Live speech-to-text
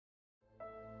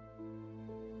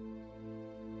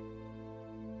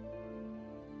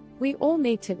We all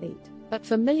need to eat, but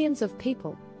for millions of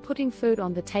people, putting food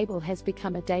on the table has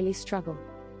become a daily struggle.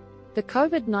 The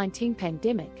COVID-19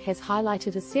 pandemic has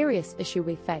highlighted a serious issue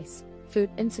we face: food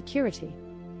insecurity.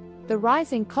 The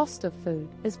rising cost of food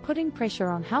is putting pressure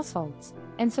on households,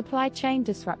 and supply chain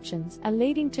disruptions are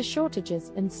leading to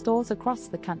shortages in stores across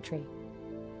the country.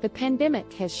 The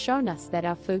pandemic has shown us that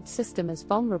our food system is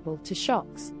vulnerable to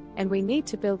shocks, and we need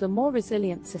to build a more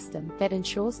resilient system that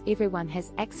ensures everyone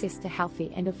has access to healthy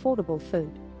and affordable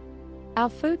food. Our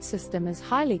food system is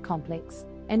highly complex,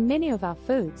 and many of our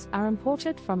foods are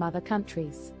imported from other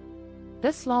countries.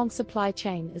 This long supply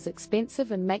chain is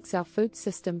expensive and makes our food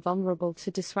system vulnerable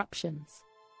to disruptions.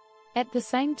 At the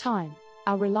same time,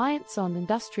 our reliance on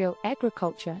industrial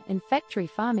agriculture and factory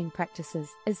farming practices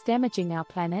is damaging our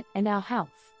planet and our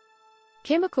health.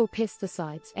 Chemical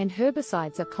pesticides and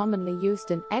herbicides are commonly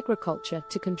used in agriculture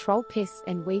to control pests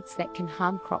and weeds that can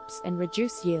harm crops and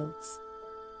reduce yields.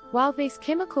 While these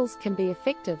chemicals can be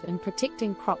effective in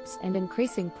protecting crops and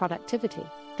increasing productivity,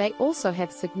 they also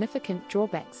have significant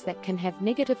drawbacks that can have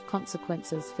negative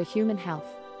consequences for human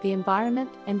health, the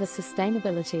environment, and the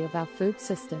sustainability of our food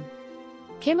system.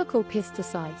 Chemical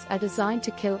pesticides are designed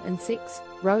to kill insects,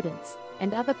 rodents,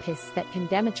 and other pests that can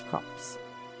damage crops.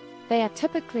 They are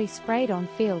typically sprayed on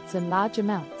fields in large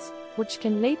amounts, which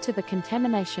can lead to the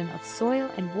contamination of soil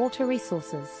and water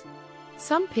resources.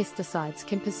 Some pesticides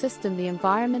can persist in the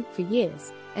environment for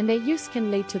years, and their use can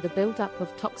lead to the buildup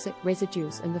of toxic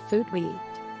residues in the food we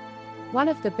eat. One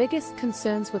of the biggest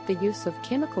concerns with the use of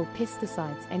chemical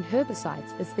pesticides and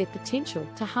herbicides is their potential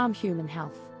to harm human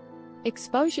health.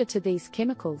 Exposure to these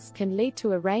chemicals can lead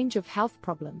to a range of health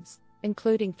problems,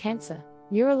 including cancer,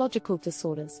 neurological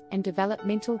disorders, and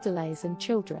developmental delays in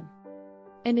children.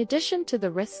 In addition to the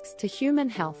risks to human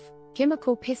health,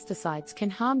 chemical pesticides can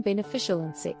harm beneficial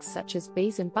insects such as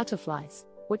bees and butterflies,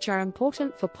 which are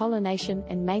important for pollination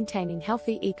and maintaining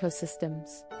healthy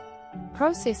ecosystems.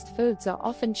 Processed foods are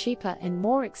often cheaper and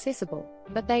more accessible,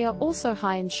 but they are also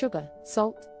high in sugar,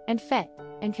 salt, and fat,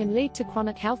 and can lead to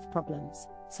chronic health problems,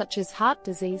 such as heart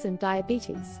disease and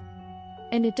diabetes.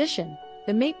 In addition,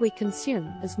 the meat we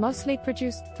consume is mostly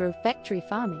produced through factory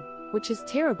farming, which is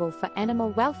terrible for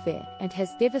animal welfare and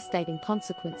has devastating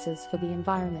consequences for the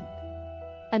environment.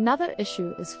 Another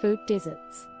issue is food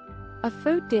deserts. A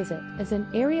food desert is an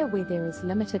area where there is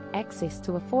limited access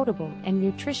to affordable and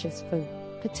nutritious food,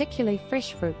 particularly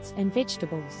fresh fruits and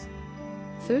vegetables.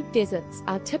 Food deserts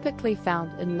are typically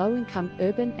found in low-income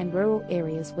urban and rural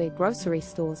areas where grocery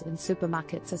stores and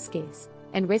supermarkets are scarce,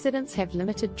 and residents have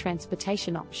limited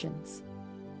transportation options.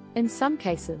 In some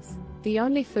cases, the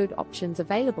only food options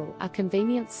available are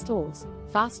convenience stores,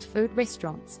 fast food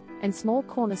restaurants, and small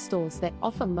corner stores that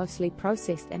offer mostly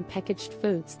processed and packaged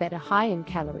foods that are high in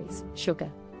calories,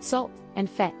 sugar, salt, and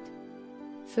fat.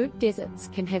 Food deserts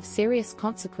can have serious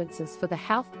consequences for the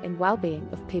health and well-being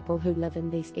of people who live in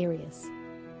these areas.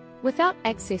 Without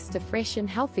access to fresh and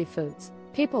healthy foods,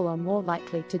 people are more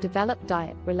likely to develop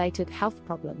diet-related health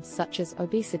problems such as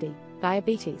obesity,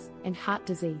 diabetes, and heart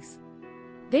disease.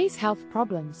 These health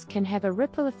problems can have a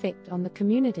ripple effect on the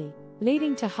community,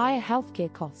 leading to higher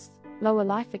healthcare costs, lower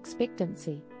life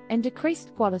expectancy, and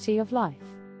decreased quality of life.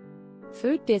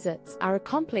 Food deserts are a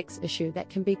complex issue that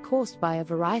can be caused by a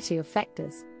variety of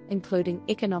factors, including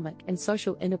economic and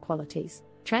social inequalities,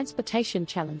 transportation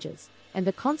challenges, and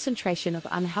the concentration of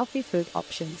unhealthy food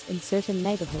options in certain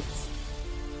neighborhoods.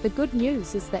 The good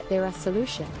news is that there are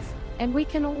solutions, and we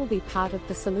can all be part of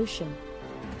the solution.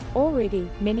 Already,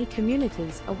 many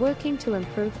communities are working to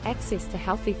improve access to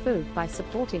healthy food by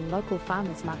supporting local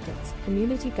farmers markets,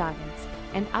 community gardens,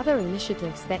 and other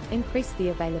initiatives that increase the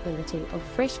availability of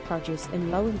fresh produce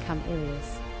in low-income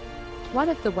areas. One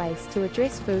of the ways to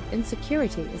address food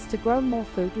insecurity is to grow more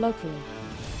food locally.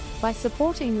 By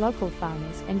supporting local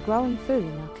farmers and growing food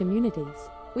in our communities,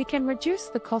 we can reduce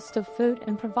the cost of food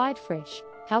and provide fresh,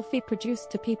 healthy produce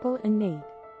to people in need.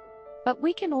 But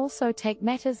we can also take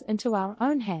matters into our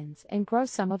own hands and grow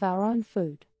some of our own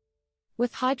food.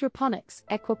 With hydroponics,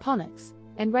 aquaponics,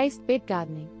 and raised bed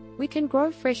gardening, we can grow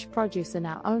fresh produce in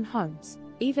our own homes,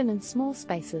 even in small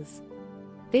spaces.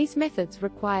 These methods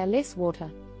require less water,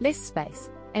 less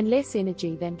space, and less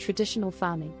energy than traditional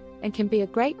farming, and can be a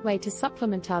great way to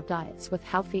supplement our diets with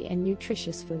healthy and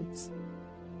nutritious foods.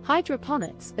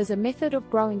 Hydroponics is a method of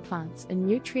growing plants in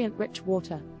nutrient-rich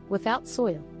water, without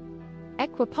soil.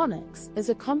 Aquaponics is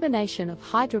a combination of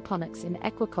hydroponics and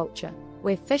aquaculture,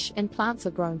 where fish and plants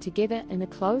are grown together in a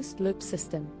closed-loop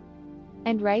system.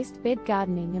 And raised bed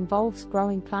gardening involves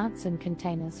growing plants in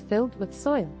containers filled with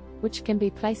soil, which can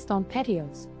be placed on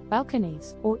patios,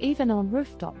 balconies, or even on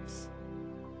rooftops.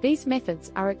 These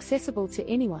methods are accessible to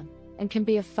anyone and can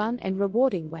be a fun and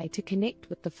rewarding way to connect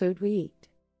with the food we eat.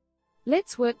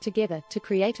 Let's work together to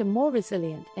create a more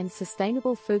resilient and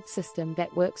sustainable food system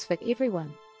that works for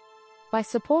everyone. By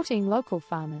supporting local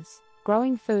farmers,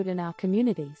 growing food in our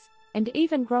communities, and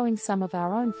even growing some of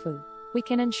our own food, we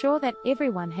can ensure that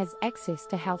everyone has access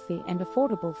to healthy and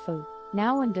affordable food,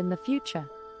 now and in the future.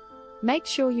 Make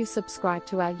sure you subscribe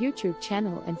to our YouTube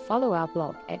channel and follow our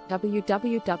blog at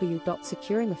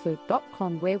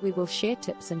www.securingthefood.com, where we will share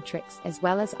tips and tricks as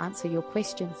well as answer your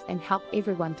questions and help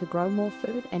everyone to grow more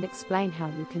food and explain how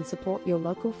you can support your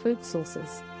local food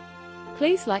sources.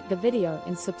 Please like the video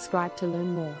and subscribe to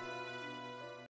learn more.